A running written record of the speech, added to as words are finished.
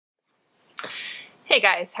Hey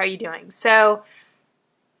guys, how are you doing? So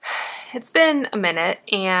it's been a minute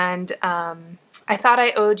and I thought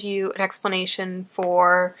I owed you an explanation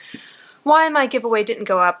for why my giveaway didn't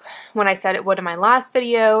go up when I said it would in my last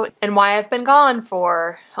video and why I've been gone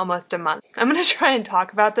for almost a month. I'm going to try and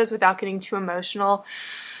talk about this without getting too emotional.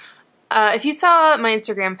 If you saw my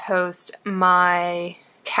Instagram post, my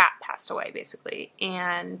cat passed away basically,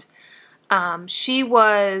 and she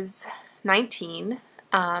was 19.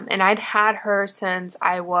 And I'd had her since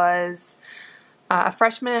I was a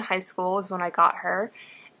freshman in high school is when I got her.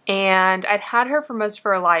 And I'd had her for most of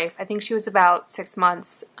her life. I think she was about 6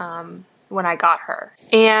 months when I got her.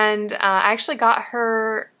 And I actually got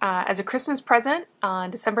her as a Christmas present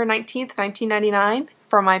on December 19th, 1999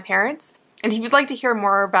 from my parents. And if you'd like to hear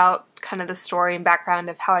more about kind of the story and background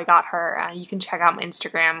of how I got her, you can check out my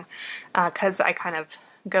Instagram because I kind of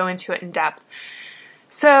go into it in depth.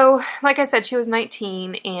 So, like I said, she was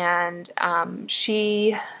 19, and I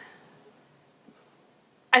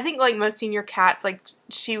think like most senior cats, like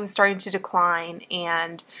she was starting to decline,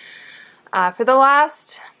 and for the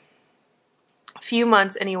last few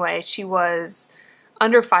months anyway, she was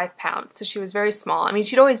under 5 pounds, so she was very small. I mean,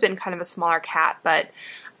 she'd always been kind of a smaller cat, but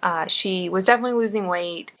she was definitely losing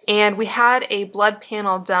weight, and we had a blood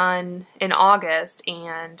panel done in August,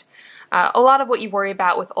 and a lot of what you worry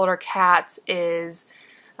about with older cats is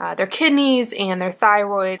their kidneys and their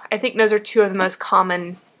thyroid. I think those are two of the most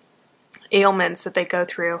common ailments that they go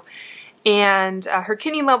through. And her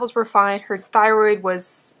kidney levels were fine. Her thyroid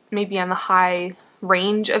was maybe on the high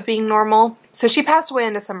range of being normal. So she passed away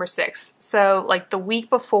on December 6th. So like the week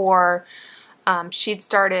before, she'd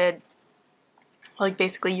started like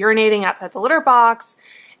basically urinating outside the litter box,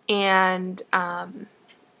 and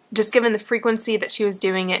just given the frequency that she was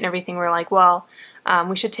doing it and everything, we're like, well,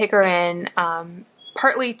 we should take her in,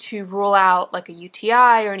 partly to rule out like a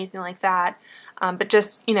UTI or anything like that, but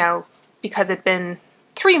just, you know, because it'd been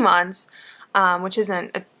 3 months, which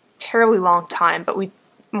isn't a terribly long time, but we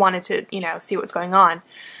wanted to, you know, see what's going on.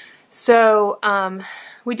 So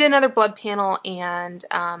we did another blood panel, and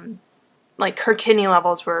like her kidney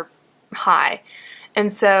levels were high.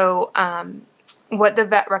 And so what the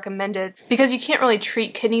vet recommended, because you can't really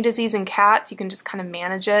treat kidney disease in cats, you can just kind of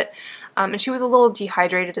manage it, and she was a little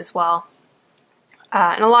dehydrated as well.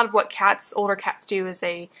 And a lot of what older cats do is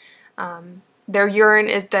their urine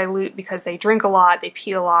is dilute because they drink a lot, they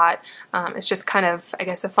pee a lot. It's just kind of, I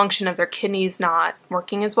guess, a function of their kidneys not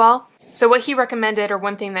working as well. So what he recommended, or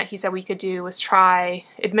one thing that he said we could do, was try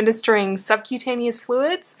administering subcutaneous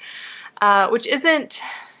fluids, which isn't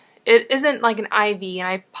like an IV, and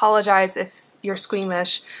I apologize if you're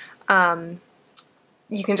squeamish.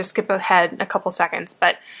 You can just skip ahead a couple seconds,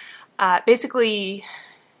 but basically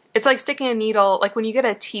it's like sticking a needle, like when you get a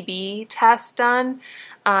TB test done,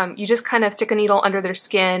 you just kind of stick a needle under their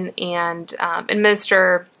skin and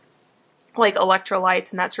administer like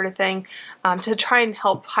electrolytes and that sort of thing to try and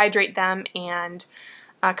help hydrate them and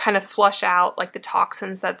kind of flush out like the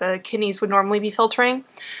toxins that the kidneys would normally be filtering.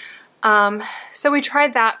 So we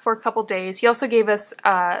tried that for a couple days. He also gave us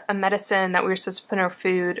a medicine that we were supposed to put in our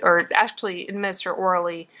food, or actually administer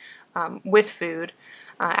orally with food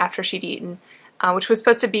after she'd eaten, which was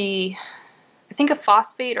supposed to be, I think, a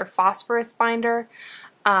phosphate or phosphorus binder.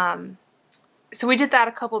 So we did that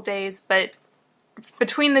a couple days, but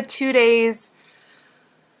between the 2 days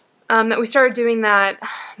that we started doing that,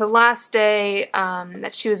 the last day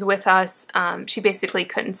that she was with us, she basically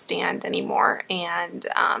couldn't stand anymore, and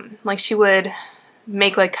like she would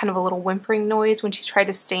make like kind of a little whimpering noise when she tried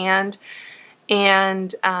to stand,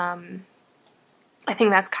 and I think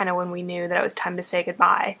that's kind of when we knew that it was time to say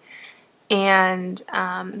goodbye. And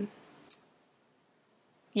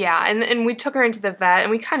yeah, and we took her into the vet, and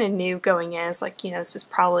we kind of knew going in, it's like, you know, this is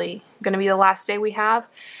probably going to be the last day we have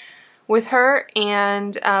with her.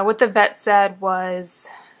 And what the vet said was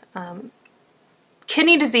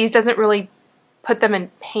kidney disease doesn't really put them in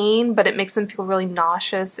pain, but it makes them feel really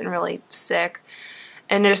nauseous and really sick,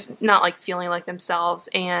 and they're just not like feeling like themselves.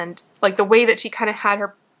 And like the way that she kind of had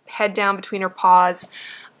her head down between her paws,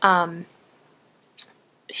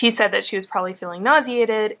 he said that she was probably feeling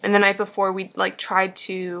nauseated. And the night before, we like tried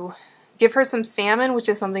to give her some salmon, which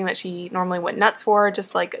is something that she normally went nuts for,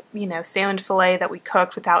 just like, you know, salmon fillet that we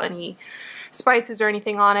cooked without any spices or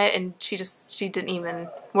anything on it, and she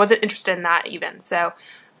wasn't interested in that even. So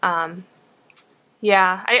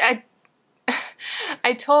yeah,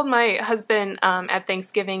 I told my husband at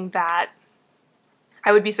Thanksgiving that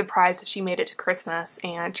I would be surprised if she made it to Christmas,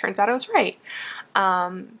 and it turns out I was right.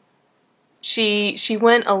 She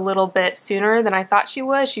went a little bit sooner than I thought she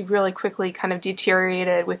would. She really quickly kind of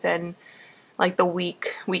deteriorated within like the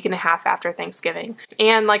week and a half after Thanksgiving.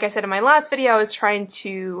 And like I said in my last video, I was trying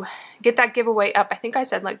to get that giveaway up. I think I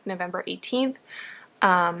said like November 18th.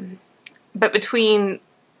 But between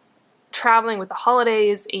traveling with the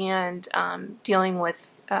holidays and dealing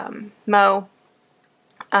with Mo,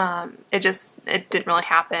 it didn't really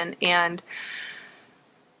happen. And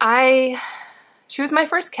she was my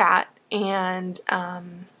first cat, and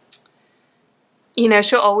you know,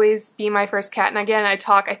 she'll always be my first cat. And again, I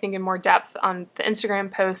talk, I think, in more depth on the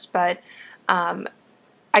Instagram post, but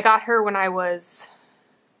I got her when I was,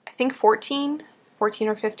 I think, 14 or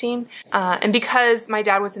 15. And because my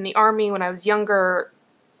dad was in the Army when I was younger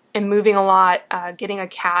and moving a lot, getting a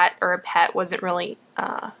cat or a pet wasn't really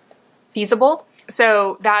feasible.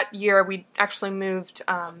 So that year we actually moved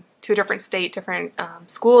to a different state, different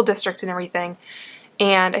school district and everything.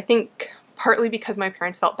 And I think partly because my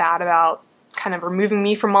parents felt bad about kind of removing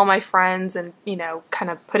me from all my friends and, you know,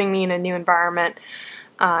 kind of putting me in a new environment.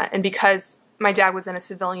 And because my dad was in a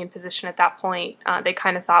civilian position at that point, they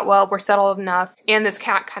kind of thought, well, we're settled enough. And this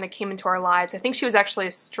cat kind of came into our lives. I think she was actually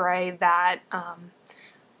a stray that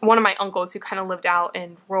one of my uncles, who kind of lived out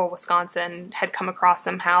in rural Wisconsin, had come across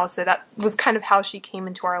somehow. So that was kind of how she came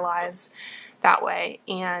into our lives that way.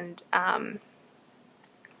 And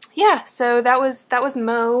yeah, so that was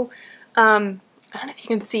Mo. I don't know if you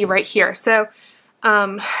can see right here. So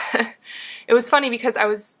it was funny because I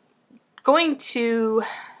was thinking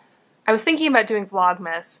about doing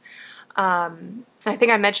Vlogmas. I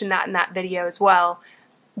think I mentioned that in that video as well.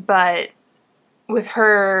 But with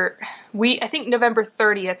her, I think November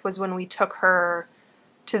 30th was when we took her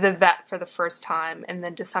to the vet for the first time, and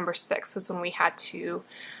then December 6th was when we had to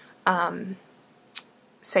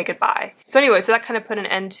say goodbye. So anyway, so that kind of put an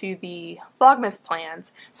end to the Vlogmas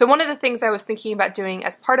plans. So one of the things I was thinking about doing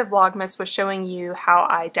as part of Vlogmas was showing you how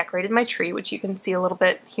I decorated my tree, which you can see a little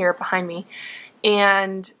bit here behind me.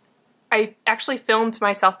 And I actually filmed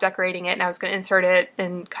myself decorating it, and I was going to insert it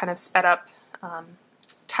and kind of sped up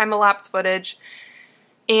time-lapse footage.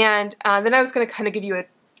 And then I was going to kind of give you a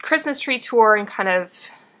Christmas tree tour and kind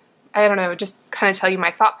of, I don't know, just kind of tell you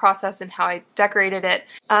my thought process and how I decorated it.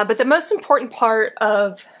 But the most important part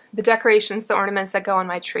of the decorations, the ornaments that go on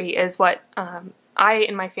my tree, is what I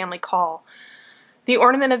and my family call the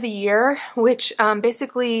ornament of the year, which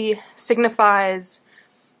basically signifies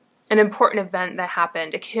an important event that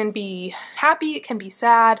happened. It can be happy, it can be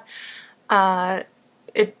sad,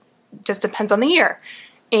 it just depends on the year.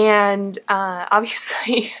 And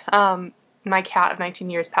obviously my cat of 19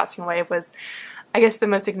 years passing away was, I guess, the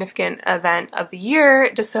most significant event of the year.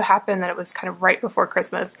 It just so happened that it was kind of right before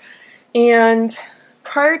Christmas. And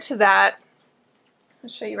prior to that, I'll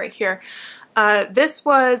show you right here, this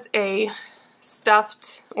was a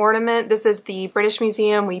stuffed ornament. This is the British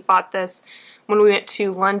Museum. We bought this when we went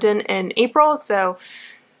to London in April, so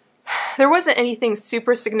there wasn't anything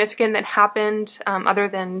super significant that happened other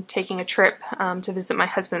than taking a trip to visit my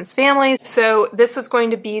husband's family. So this was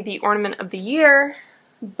going to be the ornament of the year,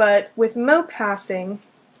 but with Mo passing,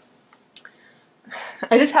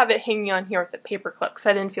 I just have it hanging on here with the paper clip because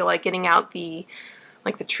I didn't feel like getting out the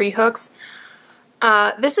tree hooks.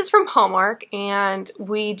 This is from Hallmark, and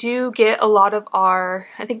we do get a lot of our,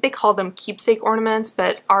 I think they call them keepsake ornaments,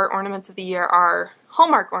 but our ornaments of the year are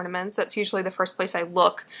Hallmark ornaments. That's usually the first place I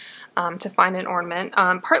look to find an ornament,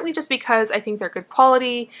 partly just because I think they're good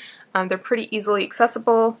quality, they're pretty easily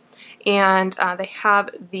accessible, and they have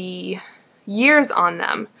the years on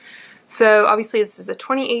them. So obviously this is a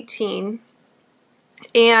 2018,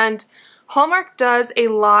 and Hallmark does a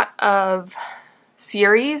lot of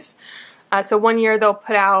series. So one year they'll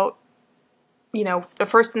put out, you know, the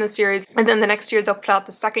first in the series, and then the next year they'll put out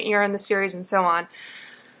the second year in the series, and so on.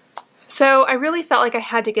 So I really felt like I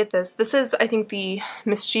had to get this. This is, I think, the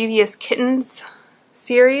Mischievous Kittens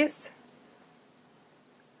series.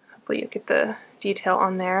 Hopefully you get the detail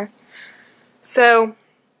on there. So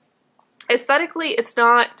aesthetically, it's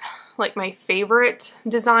not like my favorite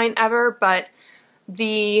design ever, but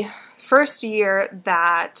the first year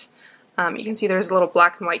that you can see there's a little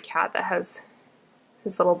black and white cat that has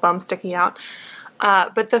his little bum sticking out.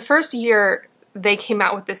 But the first year they came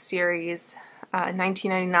out with this series,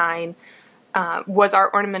 1999, was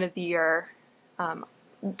our ornament of the year.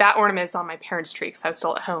 That ornament is on my parents' tree because I was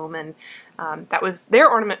still at home, and that was their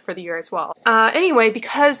ornament for the year as well. Anyway,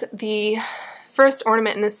 because the first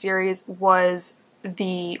ornament in this series was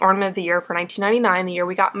the ornament of the year for 1999, the year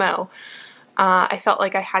we got Mo, I felt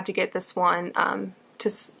like I had to get this one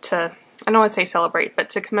to I don't want to say celebrate,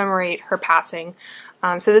 but to commemorate her passing.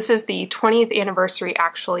 So this is the 20th anniversary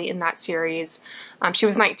actually in that series. She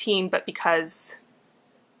was 19, but because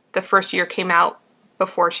the first year came out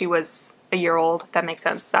before she was a year old, if that makes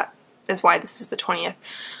sense. That is why this is the 20th.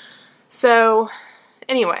 So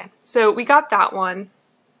anyway, so we got that one.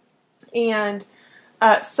 And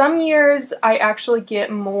some years I actually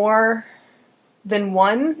get more than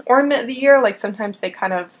one ornament of the year. Like sometimes they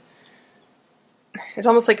kind of, it's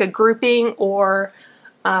almost like a grouping, or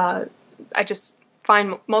I just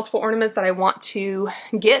find multiple ornaments that I want to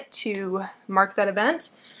get to mark that event.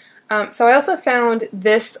 So I also found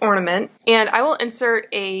this ornament, and I will insert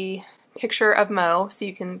a picture of Mo so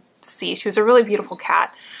you can see. She was a really beautiful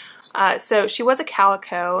cat. So she was a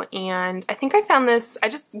calico, and I think I found this, I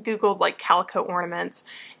just Googled like calico ornaments,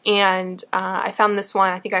 and I found this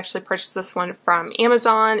one. I think I actually purchased this one from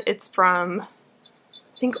Amazon. It's from,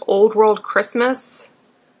 I think, Old World Christmas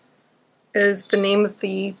is the name of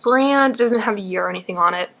the brand. It doesn't have a year or anything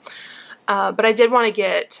on it. But I did want to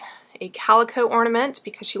get a calico ornament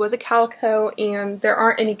because she was a calico, and there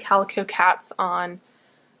aren't any calico cats on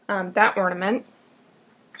that ornament.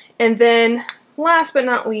 And then last but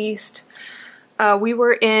not least, we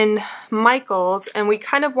were in Michael's, and we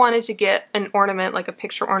kind of wanted to get an ornament, like a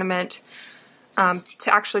picture ornament,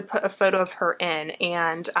 to actually put a photo of her in.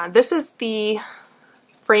 And this is the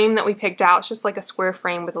frame that we picked out. It's just like a square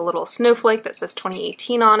frame with a little snowflake that says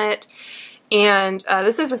 2018 on it. And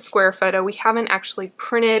this is a square photo. We haven't actually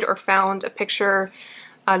printed or found a picture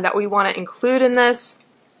that we want to include in this.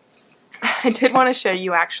 I did want to show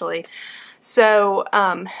you actually. So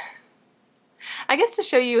I guess to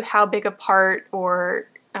show you how big a part, or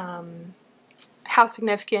how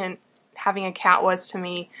significant having a cat was to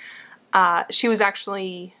me, she was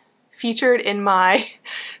actually featured in my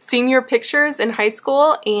senior pictures in high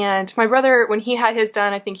school. And my brother, when he had his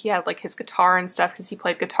done, I think he had like his guitar and stuff because he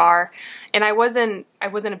played guitar. And I wasn't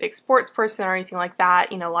a big sports person or anything like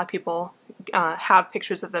that. You know, a lot of people have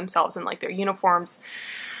pictures of themselves in like their uniforms.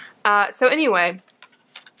 So anyway,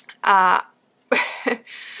 my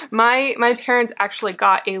parents actually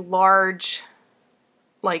got a large,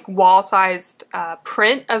 like wall-sized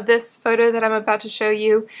print of this photo that I'm about to show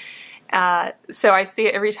you. So I see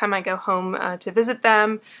it every time I go home to visit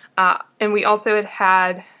them. And we also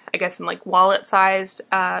had, I guess, in like wallet-sized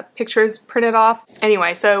pictures printed off.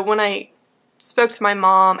 Anyway, so when I spoke to my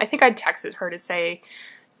mom, I think I'd texted her to say,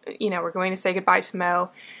 you know, we're going to say goodbye to Mo.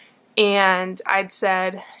 And I'd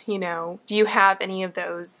said, you know, do you have any of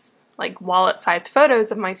those like wallet-sized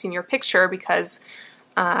photos of my senior picture? Because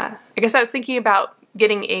I guess I was thinking about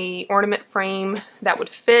getting a ornament frame that would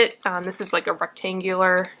fit. This is like a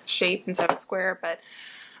rectangular shape instead of a square, but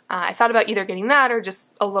I thought about either getting that or just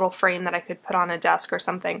a little frame that I could put on a desk or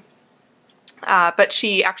something. But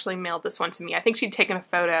she actually mailed this one to me. I think she'd taken a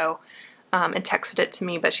photo and texted it to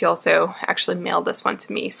me, but she also actually mailed this one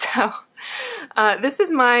to me. So this is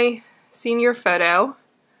my senior photo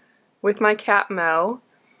with my cat Mo.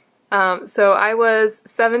 So I was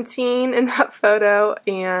 17 in that photo,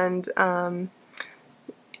 and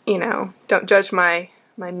you know, don't judge my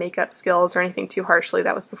makeup skills or anything too harshly.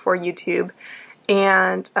 That was before YouTube.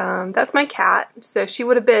 And that's my cat. So she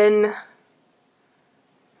would have been,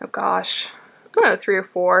 oh gosh, I don't know, 3 or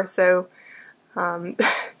 4. So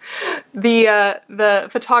the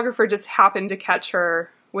photographer just happened to catch her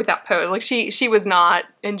with that pose. Like she was not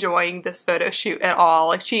enjoying this photo shoot at all.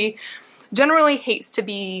 Like she generally hates to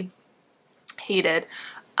be hated,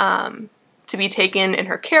 to be taken in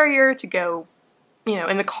her carrier, to go, you know,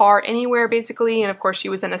 in the car, anywhere basically. And of course she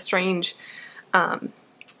was in a strange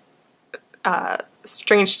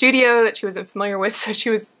studio that she wasn't familiar with, so she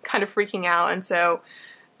was kind of freaking out. And so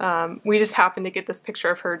we just happened to get this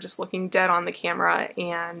picture of her just looking dead on the camera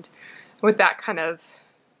and with that kind of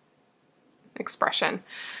expression.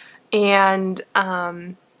 And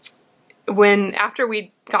after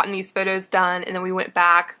we'd gotten these photos done, and then we went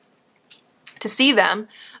back to see them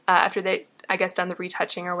after they, I guess, done the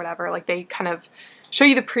retouching or whatever, like they kind of show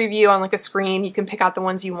you the preview on like a screen. You can pick out the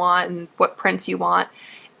ones you want and what prints you want.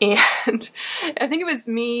 And I think it was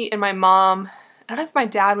me and my mom. I don't know if my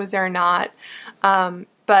dad was there or not,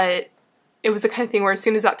 but it was the kind of thing where as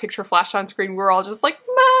soon as that picture flashed on screen, we were all just like,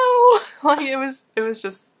 Mo! Like it was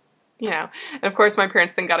just, you know. And of course my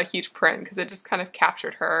parents then got a huge print because it just kind of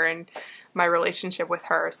captured her and my relationship with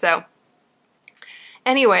her. So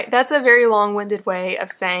anyway, that's a very long-winded way of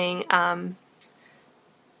saying I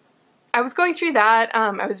was going through that.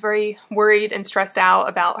 I was very worried and stressed out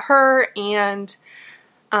about her, and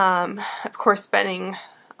of course spending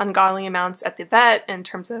ungodly amounts at the vet in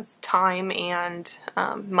terms of time and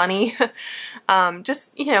money.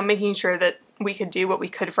 Just, you know, making sure that we could do what we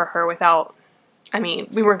could for her without, I mean,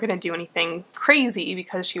 we weren't going to do anything crazy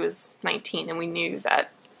because she was 19 and we knew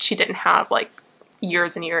that she didn't have like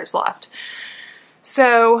years and years left.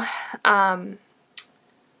 So,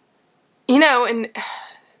 you know, and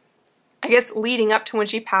I guess leading up to when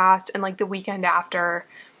she passed and like the weekend after,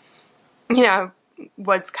 you know,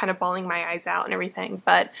 was kind of bawling my eyes out and everything.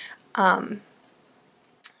 But I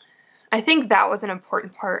think that was an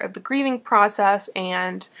important part of the grieving process.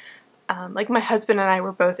 And like my husband and I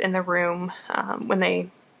were both in the room when they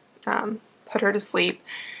put her to sleep.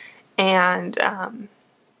 And I'm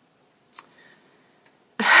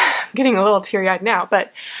getting a little teary-eyed now,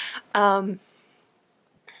 but I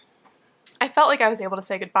felt like I was able to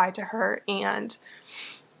say goodbye to her, and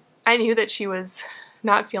I knew that she was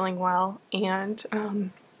not feeling well, and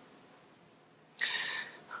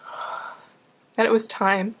that it was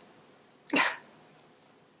time.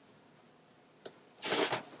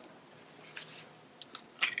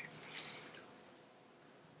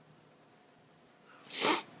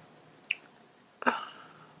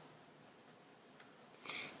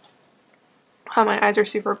 Oh, my eyes are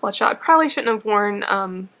super bloodshot. I probably shouldn't have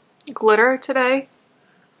worn glitter today,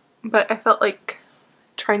 but I felt like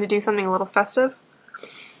trying to do something a little festive.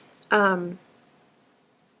 Yeah,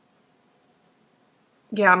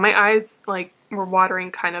 my eyes like were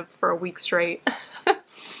watering kind of for a week straight,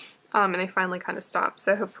 and they finally kind of stopped.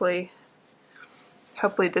 So hopefully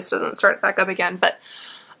this doesn't start back up again. But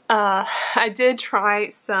I did try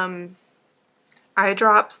some eye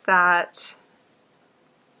drops that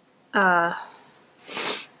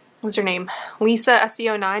what's her name? Lisa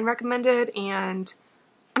SCO9 recommended, and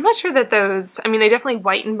I'm not sure that those, I mean, they definitely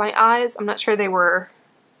whitened my eyes. I'm not sure they were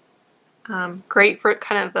great for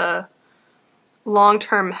kind of the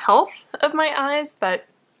long-term health of my eyes, but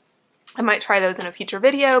I might try those in a future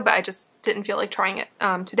video, but I just didn't feel like trying it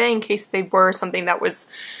today in case they were something that was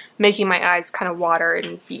making my eyes kind of water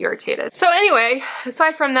and be irritated. So anyway,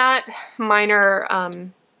 aside from that minor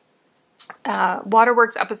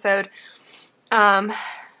waterworks episode,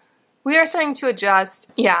 we are starting to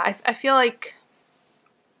adjust. Yeah, I feel like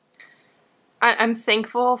I'm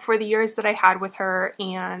thankful for the years that I had with her,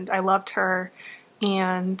 and I loved her,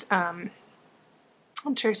 and I'm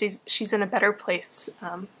sure she's in a better place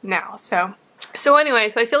now. So anyway,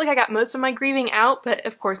 so I feel like I got most of my grieving out, but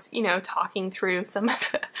of course, you know, talking through some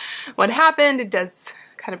of what happened, it does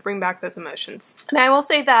kind of bring back those emotions. And I will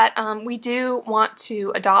say that we do want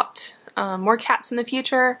to adopt more cats in the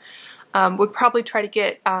future. Would probably try to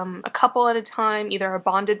get a couple at a time, either a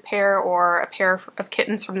bonded pair or a pair of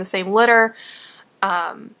kittens from the same litter.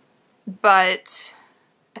 But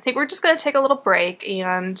I think we're just going to take a little break,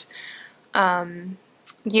 and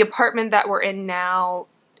the apartment that we're in now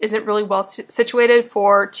isn't really well situated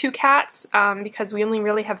for 2 cats because we only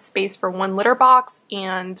really have space for 1 litter box,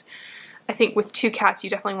 and I think with 2 cats you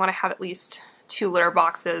definitely want to have at least 2 litter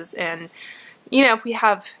boxes. And you know, if we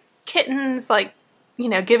have kittens, like, you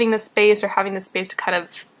know, giving the space or having the space to kind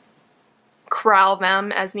of corral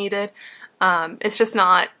them as needed, it's just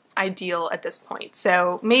not ideal at this point.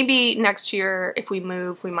 So maybe next year if we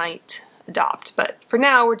move we might adopt, but for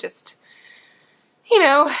now we're just, you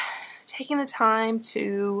know, taking the time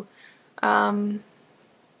to I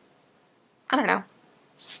don't know,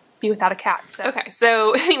 be without a cat. So okay,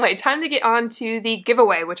 so anyway, time to get on to the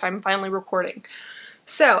giveaway, which I'm finally recording.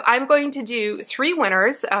 So I'm going to do 3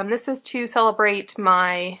 winners. This is to celebrate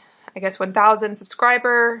my, I guess, 1,000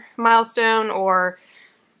 subscriber milestone, or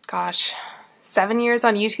gosh, 7 years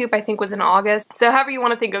on YouTube, I think was in August. So however you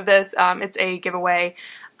want to think of this, it's a giveaway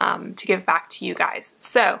to give back to you guys.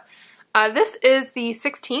 So this is the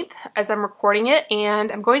 16th as I'm recording it,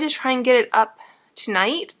 and I'm going to try and get it up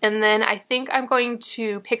tonight, and then I think I'm going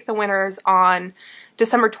to pick the winners on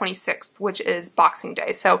December 26th, which is Boxing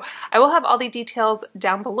Day. So I will have all the details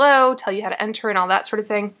down below, tell you how to enter and all that sort of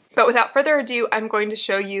thing. But without further ado, I'm going to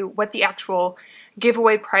show you what the actual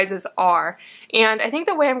giveaway prizes are. And I think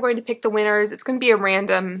the way I'm going to pick the winners, it's going to be a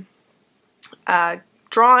random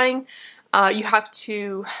drawing. You have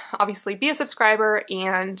to obviously be a subscriber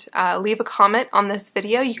and leave a comment on this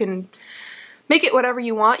video. You can make it whatever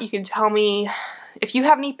you want. You can tell me if you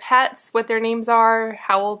have any pets, what their names are,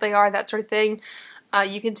 how old they are, that sort of thing.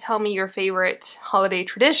 You can tell me your favorite holiday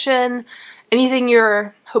tradition, anything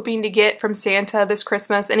you're hoping to get from Santa this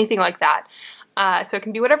Christmas, anything like that. So it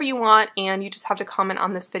can be whatever you want, and you just have to comment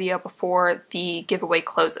on this video before the giveaway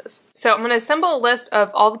closes. So I'm going to assemble a list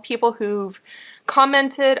of all the people who've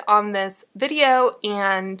commented on this video,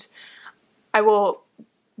 and I will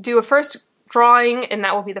do a first drawing, and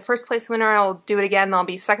that will be the first place winner. I'll do it again, that'll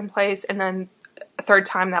be second place, and then a third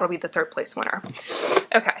time, that'll be the third place winner.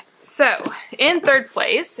 Okay, so in third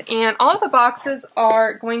place, and all of the boxes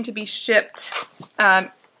are going to be shipped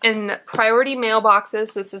in priority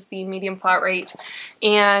mailboxes. This is the medium flat rate,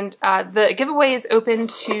 and the giveaway is open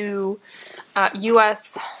to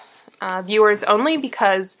US viewers only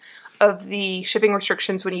because of the shipping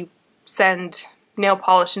restrictions when you send nail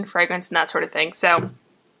polish and fragrance and that sort of thing. So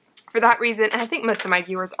for that reason, and I think most of my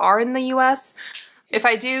viewers are in the US, if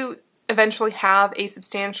I do eventually have a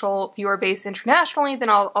substantial viewer base internationally, then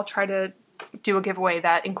I'll try to do a giveaway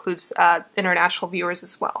that includes international viewers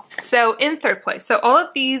as well. So in third place, so all of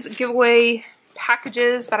these giveaway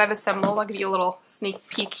packages that I've assembled, I'll give you a little sneak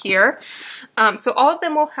peek here. So all of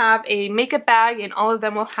them will have a makeup bag and all of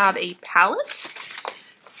them will have a palette.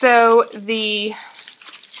 So the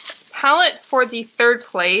palette for the third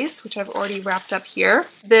place, which I've already wrapped up here,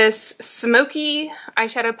 this smoky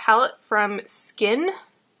eyeshadow palette from Skin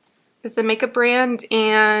is the makeup brand,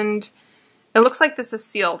 and it looks like this is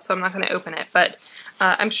sealed, so I'm not going to open it, but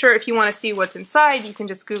I'm sure if you want to see what's inside, you can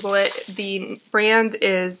just Google it. The brand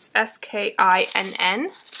is SKINN.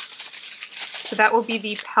 So that will be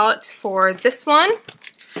the palette for this one.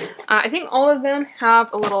 I think all of them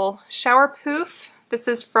have a little shower poof. This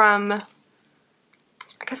is from, I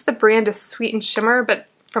guess the brand is Sweet and Shimmer, but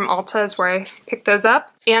from Ulta is where I picked those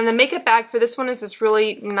up. And the makeup bag for this one is this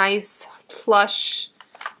really nice plush,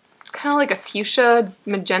 kind of like a fuchsia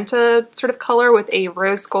magenta sort of color with a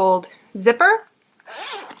rose gold zipper.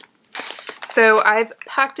 So I've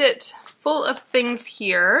packed it full of things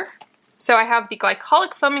here. So I have the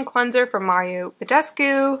Glycolic Foaming Cleanser from Mario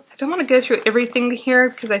Badescu. I don't want to go through everything here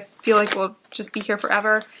because I feel like we'll just be here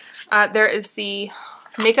forever. There is the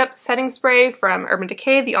Makeup Setting Spray from Urban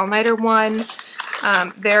Decay, the all-nighter one.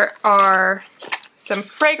 There are some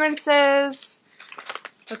fragrances.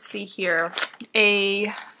 Let's see here.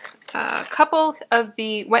 A couple of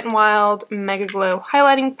the Wet n Wild Mega Glow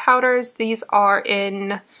highlighting powders. These are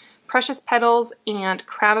in Precious Petals and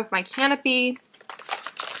Crown of My Canopy.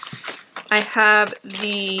 I have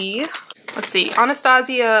the, let's see,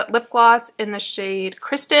 Anastasia lip gloss in the shade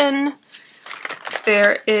Kristen.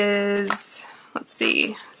 There is, let's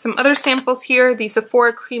see, some other samples here. The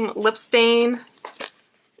Sephora Cream Lip Stain,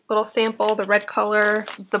 little sample, the red color.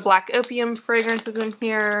 The Black Opium fragrance is in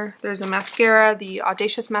here. There's a mascara, the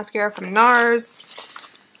Audacious mascara from NARS.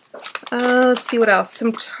 Let's see what else.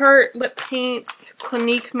 Some Tarte lip paints,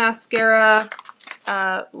 Clinique mascara,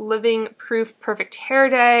 Living Proof Perfect Hair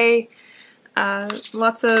Day.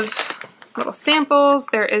 Lots of little samples.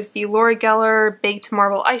 There is the Laura Geller Baked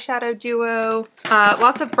Marble Eyeshadow Duo.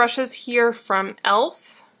 Lots of brushes here from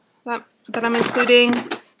e.l.f. that I'm including.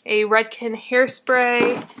 A Redken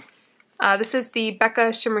hairspray. This is the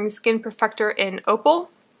Becca Shimmering Skin Perfector in Opal.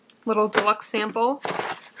 Little deluxe sample.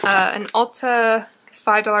 An Ulta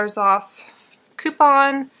 $5 off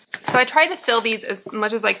coupon. So I tried to fill these as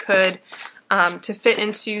much as I could to fit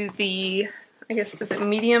into the, I guess, is it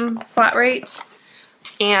medium flat rate?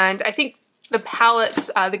 And I think the palettes,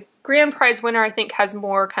 the grand prize winner I think has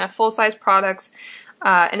more kind of full-size products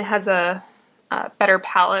and it has a better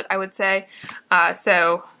palette, I would say.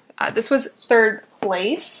 So this was third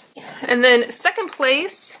place. And then second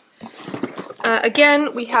place,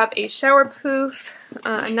 again, we have a shower poof,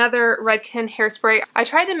 another Redken hairspray. I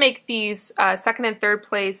tried to make these second and third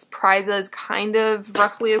place prizes kind of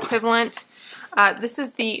roughly equivalent. This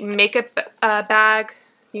is the makeup bag.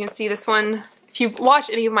 You can see this one. If you've watched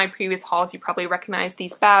any of my previous hauls, you probably recognize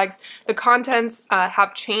these bags. The contents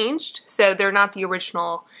have changed, so they're not the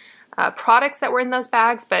original products that were in those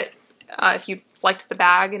bags, but if you liked the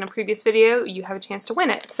bag in a previous video, you have a chance to win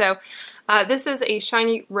it. So this is a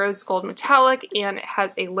shiny rose gold metallic, and it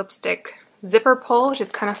has a lipstick zipper pull, which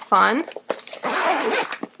is kind of fun.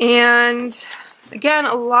 And again,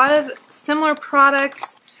 a lot of similar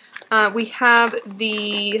products. We have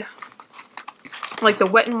the, like the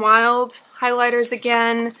Wet n Wild highlighters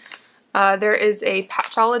again. There is a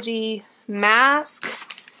Patchology mask,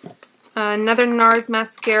 another NARS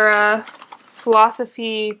mascara,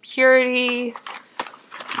 Philosophy Purity.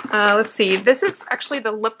 Let's see, this is actually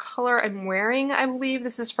the lip color I'm wearing, I believe.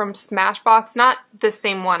 This is from Smashbox, not the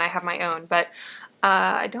same one, I have my own, but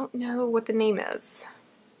I don't know what the name is,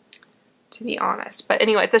 to be honest. But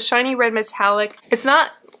anyway, it's a shiny red metallic. It's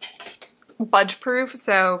not budge proof,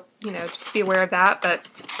 so, you know, just be aware of that. But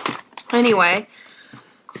anyway,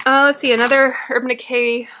 let's see, another Urban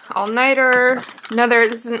Decay all-nighter,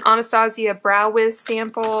 this is an Anastasia Brow Wiz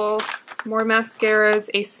sample, more mascaras,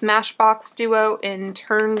 a Smashbox duo in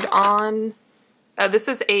Turned On. This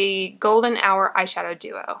is a Golden Hour eyeshadow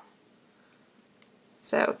duo.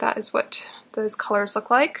 So that is what those colors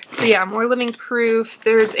look like. So yeah, more living proof.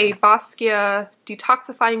 There's a Basquiat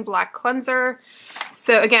detoxifying black cleanser.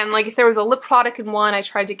 So again, like if there was a lip product in one, I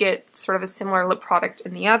tried to get sort of a similar lip product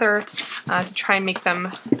in the other to try and make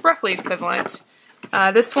them roughly equivalent.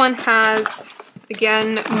 This one has,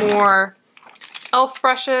 again, more e.l.f.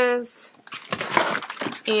 brushes,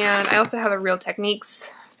 and I also have a Real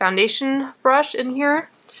Techniques foundation brush in here.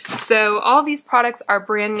 So all of these products are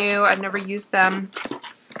brand new. I've never used them.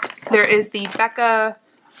 There is the Becca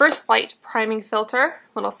First Light Priming Filter,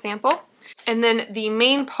 little sample. And then the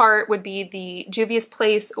main part would be the Juvia's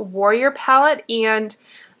Place Warrior palette, and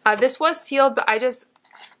this was sealed, but I just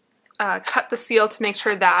cut the seal to make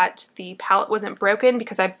sure that the palette wasn't broken,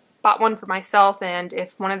 because I bought one for myself, and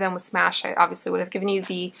if one of them was smashed, I obviously would have given you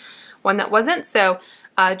the one that wasn't. So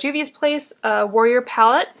Juvia's Place Warrior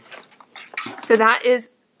palette. So that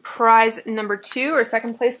is prize number 2, or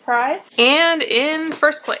second place prize. And in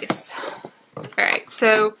first place, alright,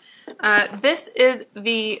 so this is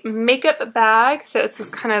the makeup bag. So it's this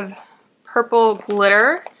kind of purple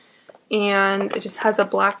glitter, and it just has a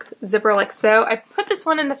black zipper like so. I put this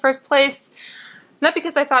one in the first place, not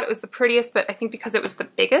because I thought it was the prettiest, but I think because it was the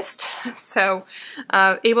biggest. So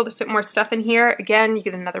able to fit more stuff in here. Again, you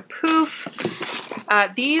get another poof.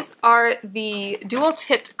 These are the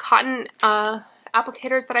dual-tipped cotton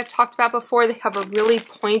applicators that I've talked about before. They have a really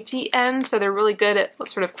pointy end, so they're really good at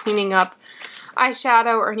sort of cleaning up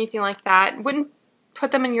eyeshadow or anything like that. Wouldn't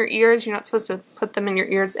put them in your ears. You're not supposed to put them in your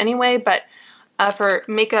ears anyway, but for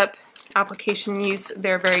makeup application use,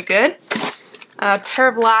 they're very good. A pair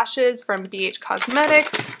of lashes from BH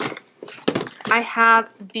Cosmetics. I have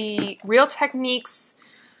the Real Techniques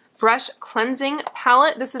brush cleansing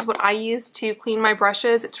palette. This is what I use to clean my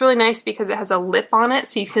brushes. It's really nice because it has a lip on it,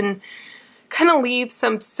 so you can kind of leave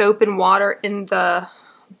some soap and water in the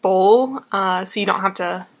bowl, so you don't have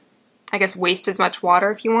to, I guess, waste as much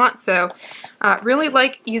water if you want. So really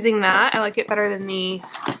like using that. I like it better than the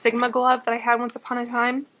Sigma glove that I had once upon a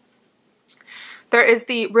time. There is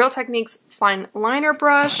the Real Techniques fine liner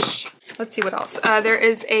brush. Let's see what else. There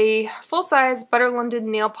is a full-size Butter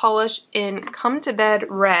London nail polish in Come to Bed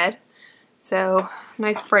Red. So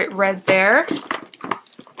nice bright red there.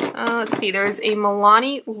 Let's see, there's a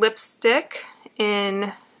Milani lipstick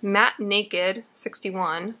in Matte Naked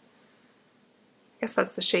 61. I guess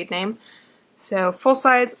that's the shade name. So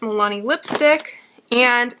full-size Milani lipstick.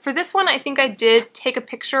 And for this one, I think I did take a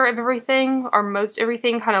picture of everything, or most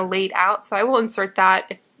everything kind of laid out, so I will insert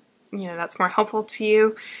that if that's more helpful to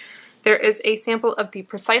you. There is a sample of the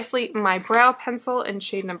Precisely My Brow Pencil in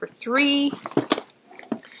shade number 3.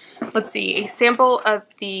 Let's see, a sample of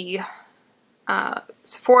the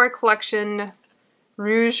Sephora Collection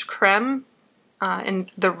Rouge Creme in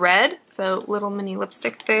the red, so little mini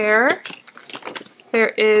lipstick there.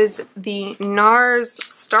 There is the NARS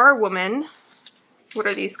Star Woman, what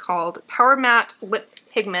are these called? Power Matte Lip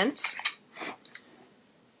Pigment.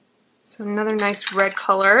 So another nice red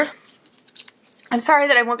color. I'm sorry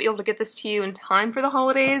that I won't be able to get this to you in time for the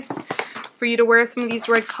holidays for you to wear some of these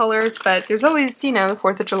red colors, but there's always, the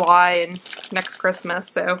 4th of July and next Christmas,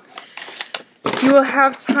 so you will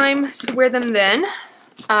have time to wear them then.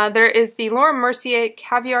 There is the Laura Mercier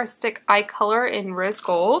Caviar Stick Eye Color in Rose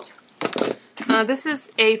Gold. This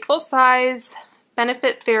is a full-size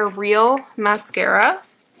Benefit They're Real mascara.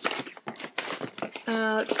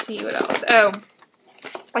 Let's see what else. Oh,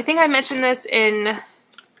 I think I mentioned this in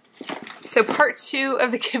part 2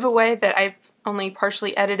 of the giveaway that I've only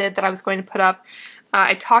partially edited that I was going to put up.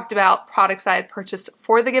 I talked about products that I had purchased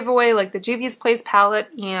for the giveaway, like the Juvia's Place palette,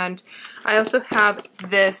 and I also have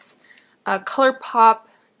this ColourPop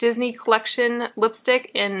Disney Collection lipstick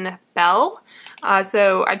in Belle.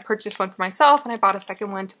 So I purchased one for myself, and I bought a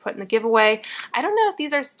second one to put in the giveaway. I don't know if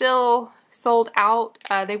these are still sold out.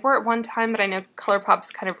 They were at one time, but I know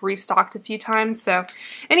ColourPop's kind of restocked a few times. So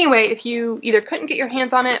anyway, if you either couldn't get your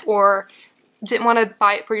hands on it or didn't want to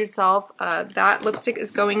buy it for yourself, that lipstick is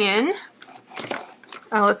going in.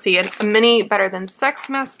 Let's see, a mini Better Than Sex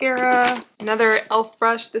mascara, another e.l.f.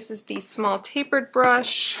 brush. This is the small tapered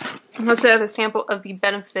brush. I also have a sample of the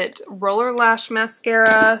Benefit Roller Lash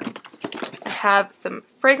mascara. I have some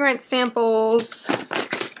fragrance samples.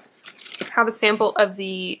 I have a sample of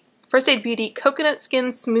the First Aid Beauty Coconut Skin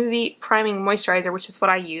Smoothie Priming Moisturizer, which is what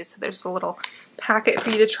I use. So there's a little packet for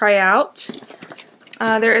you to try out.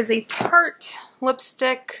 There is a Tarte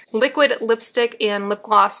lipstick, liquid lipstick and lip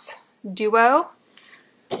gloss duo.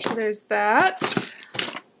 So there's that.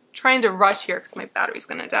 Trying to rush here because my battery's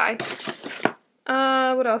gonna die.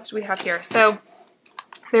 What else do we have here? So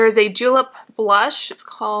there is a julep blush. It's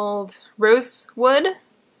called Rosewood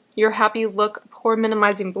Your Happy Look Pore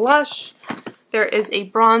Minimizing Blush. There is a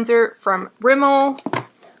bronzer from Rimmel.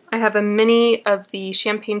 I have a mini of the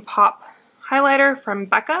Champagne Pop highlighter from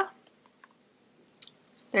Becca.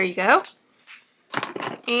 There you go.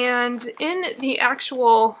 And in the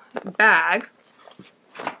actual bag,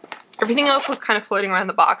 everything else was kind of floating around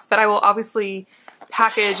the box, but I will obviously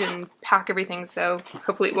package and pack everything so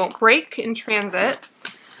hopefully it won't break in transit.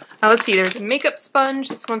 Let's see, there's a makeup sponge.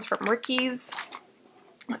 This one's from Ricky's.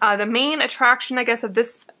 The main attraction, I guess, of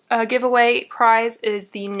this giveaway prize is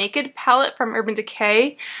the Naked palette from Urban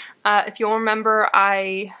Decay. If you'll remember,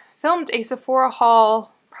 I filmed a Sephora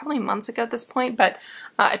haul probably months ago at this point, but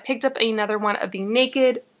I picked up another one of the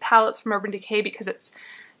Naked palettes from Urban Decay because it's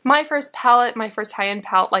my first palette, my first high-end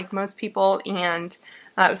palette like most people, and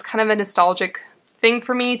it was kind of a nostalgic thing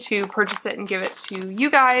for me to purchase it and give it to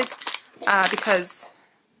you guys because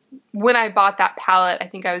when I bought that palette, I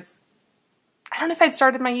think I don't know if I'd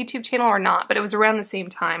started my YouTube channel or not, but it was around the same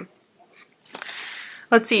time.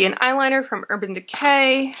 Let's see, an eyeliner from Urban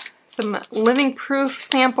Decay, some Living Proof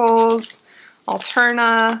samples,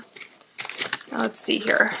 Alterna. Let's see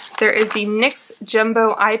here. There is the NYX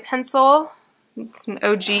Jumbo Eye Pencil. It's an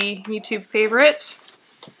OG YouTube favorite.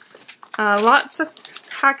 Lots of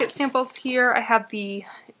packet samples here. I have the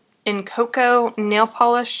In Cocoa nail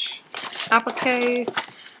polish applique.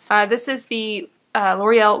 This is the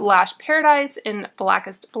L'Oreal Lash Paradise in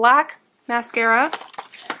Blackest Black mascara.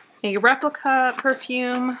 A replica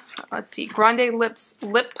perfume. Let's see, Grande Lips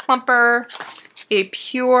Lip Plumper. A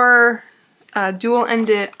pure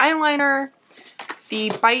dual-ended eyeliner.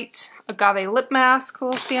 The Bite Agave Lip Mask,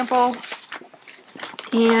 little sample.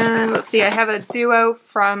 And let's see, I have a duo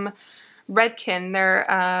from Redken. Their,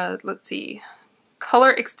 let's see,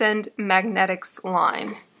 Color Extend Magnetics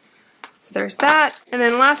line. So there's that. And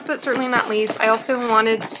then last but certainly not least, I also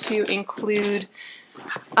wanted to include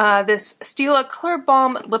this Stila Color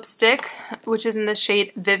Balm lipstick, which is in the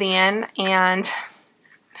shade Vivian. And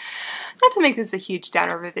not to make this a huge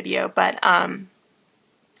downer of a video, but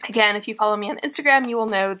again, if you follow me on Instagram, you will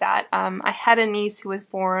know that I had a niece who was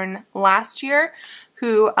born last year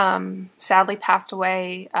who sadly passed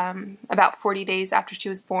away about 40 days after she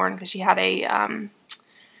was born because she had a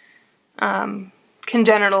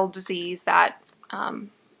congenital disease that,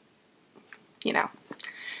 you know.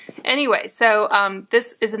 Anyway, so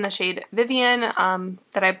this is in the shade Vivian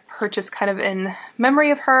that I purchased kind of in memory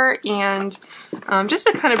of her, and just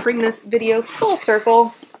to kind of bring this video full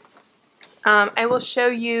circle, I will show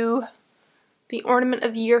you the ornament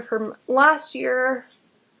of the year from last year.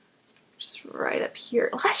 Just right up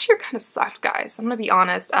here. Last year kind of sucked, guys. I'm gonna be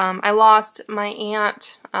honest. I lost my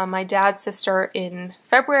aunt, my dad's sister in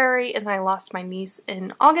February, and then I lost my niece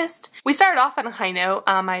in August. We started off on a high note.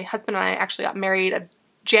 My husband and I actually got married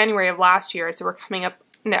January of last year, so we're coming up,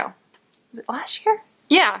 no, was it last year?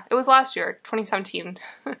 Yeah, it was last year, 2017.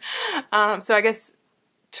 So I guess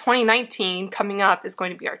 2019 coming up is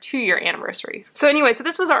going to be our 2-year anniversary. So anyway, so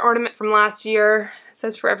this was our ornament from last year. It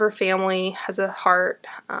says Forever Family, has a heart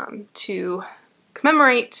to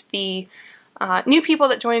commemorate the new people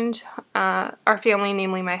that joined our family,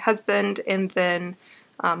 namely my husband, and then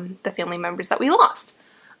the family members that we lost.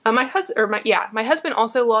 My husband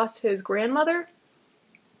also lost his grandmother.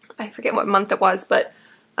 I forget what month it was, but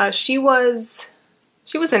she was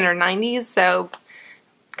in her 90s, so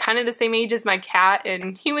kind of the same age as my cat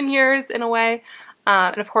in human years in a way.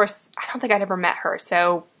 And of course, I don't think I'd ever met her,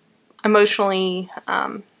 so emotionally,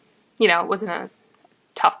 you know, it wasn't a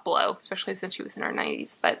tough blow, especially since she was in her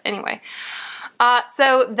 90s. But anyway,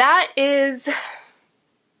 so that is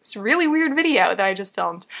this really weird video that I just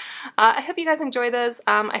filmed. I hope you guys enjoy this.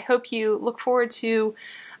 I hope you look forward to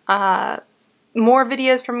more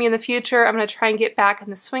videos from me in the future. I'm going to try and get back in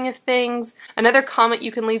the swing of things. Another comment you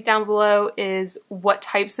can leave down below is what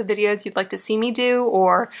types of videos you'd like to see me do,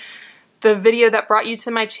 or the video that brought you to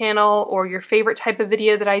my channel, or your favorite type of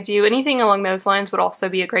video that I do. Anything along those lines would also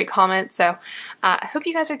be a great comment. So I hope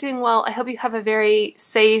you guys are doing well. I hope you have a very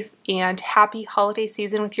safe and happy holiday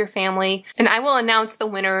season with your family. And I will announce the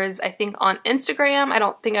winners, I think, on Instagram. I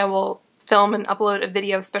don't think I will film and upload a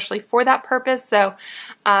video especially for that purpose. So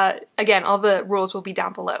again, all the rules will be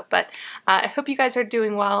down below. But I hope you guys are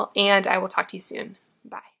doing well, and I will talk to you soon.